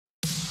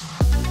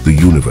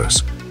the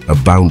universe, a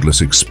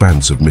boundless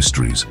expanse of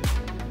mysteries.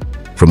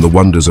 From the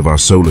wonders of our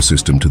solar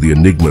system to the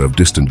enigma of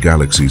distant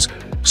galaxies,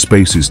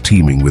 space is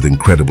teeming with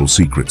incredible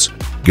secrets.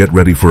 Get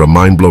ready for a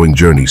mind-blowing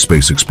journey,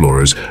 space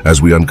explorers,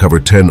 as we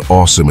uncover 10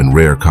 awesome and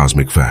rare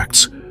cosmic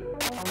facts.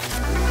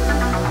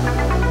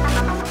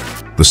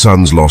 The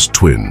Sun's lost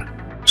twin.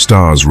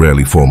 Stars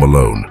rarely form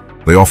alone.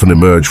 They often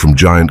emerge from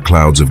giant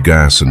clouds of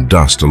gas and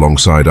dust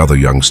alongside other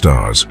young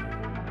stars.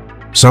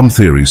 Some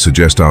theories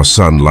suggest our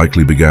Sun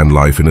likely began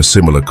life in a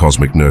similar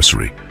cosmic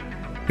nursery.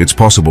 It's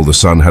possible the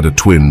Sun had a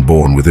twin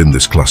born within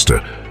this cluster,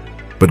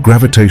 but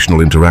gravitational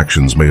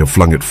interactions may have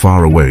flung it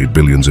far away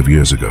billions of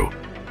years ago.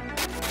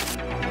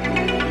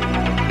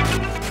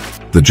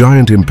 The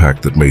giant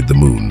impact that made the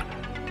Moon.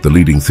 The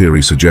leading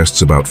theory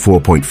suggests about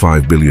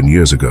 4.5 billion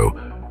years ago,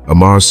 a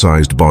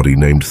Mars-sized body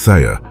named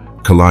Kyer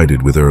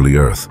collided with early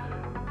Earth.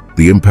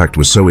 The impact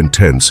was so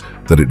intense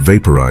that it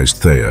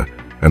vaporized Kyer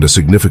and a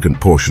significant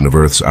portion of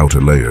Earth's outer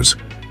layers.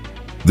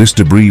 This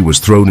debris was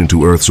thrown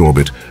into Earth's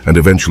orbit and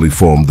eventually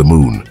formed the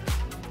Moon.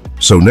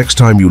 So next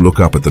time you look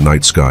up at the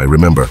night sky,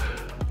 remember,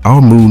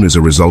 our Moon is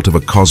a result of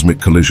a cosmic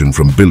collision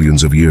from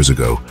billions of years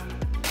ago.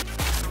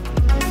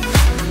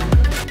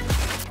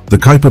 The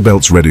Kuiper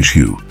Belt's reddish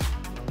hue.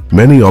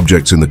 Many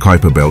objects in the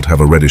Kuiper Belt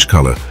have a reddish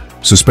color,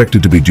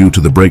 suspected to be due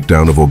to the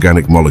breakdown of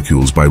organic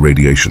molecules by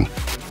radiation.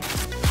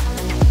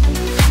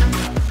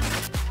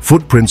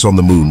 Footprints on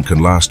the Moon can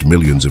last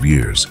millions of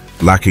years.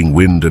 Lacking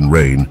wind and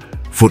rain,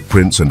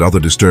 footprints and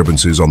other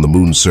disturbances on the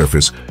Moon's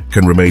surface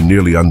can remain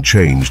nearly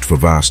unchanged for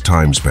vast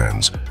time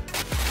spans.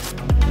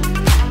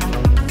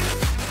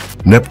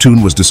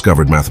 Neptune was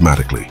discovered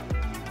mathematically.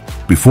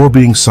 Before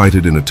being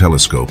sighted in a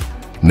telescope,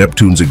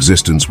 Neptune's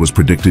existence was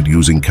predicted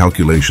using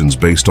calculations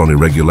based on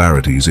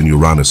irregularities in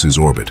Uranus's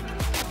orbit.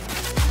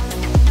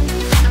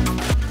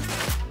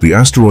 The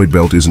asteroid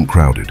belt isn't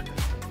crowded.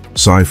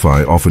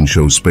 Sci-fi often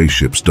shows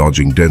spaceships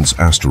dodging dense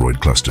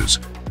asteroid clusters.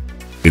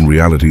 In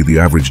reality, the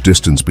average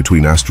distance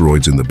between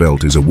asteroids in the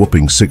belt is a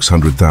whopping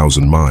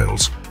 600,000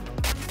 miles.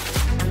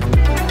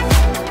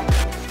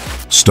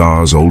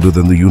 Stars older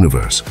than the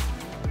universe.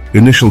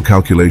 Initial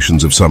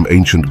calculations of some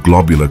ancient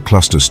globular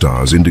cluster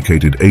stars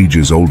indicated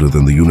ages older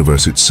than the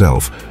universe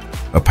itself,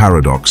 a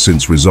paradox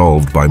since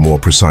resolved by more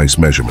precise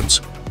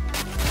measurements.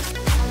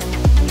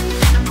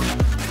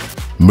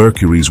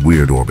 Mercury's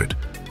weird orbit.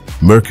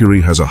 Mercury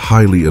has a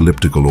highly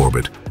elliptical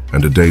orbit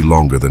and a day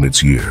longer than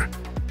its year.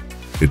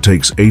 It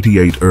takes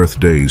 88 Earth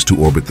days to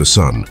orbit the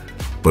Sun,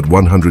 but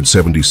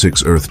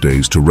 176 Earth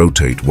days to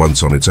rotate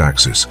once on its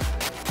axis.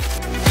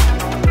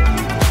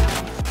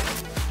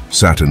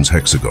 Saturn's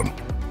hexagon.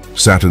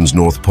 Saturn's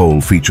North Pole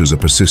features a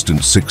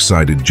persistent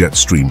six-sided jet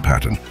stream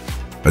pattern,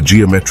 a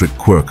geometric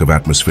quirk of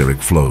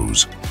atmospheric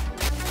flows.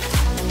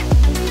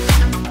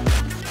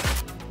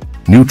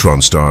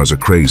 Neutron stars are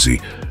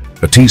crazy.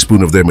 A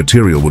teaspoon of their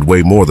material would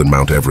weigh more than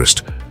Mount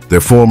Everest. They're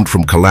formed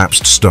from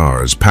collapsed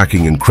stars,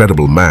 packing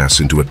incredible mass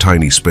into a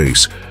tiny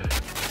space.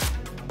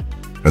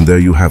 And there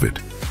you have it,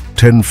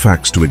 10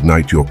 facts to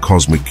ignite your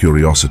cosmic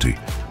curiosity.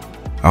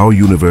 Our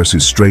universe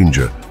is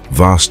stranger,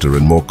 vaster,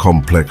 and more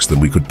complex than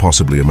we could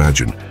possibly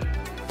imagine.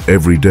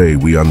 Every day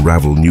we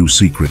unravel new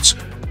secrets,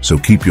 so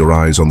keep your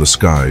eyes on the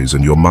skies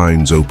and your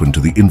minds open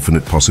to the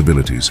infinite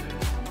possibilities.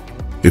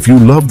 If you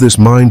love this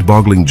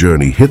mind-boggling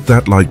journey, hit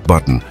that like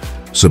button,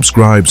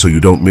 subscribe so you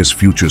don't miss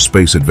future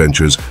space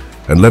adventures,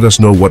 and let us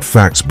know what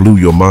facts blew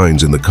your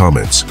minds in the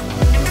comments.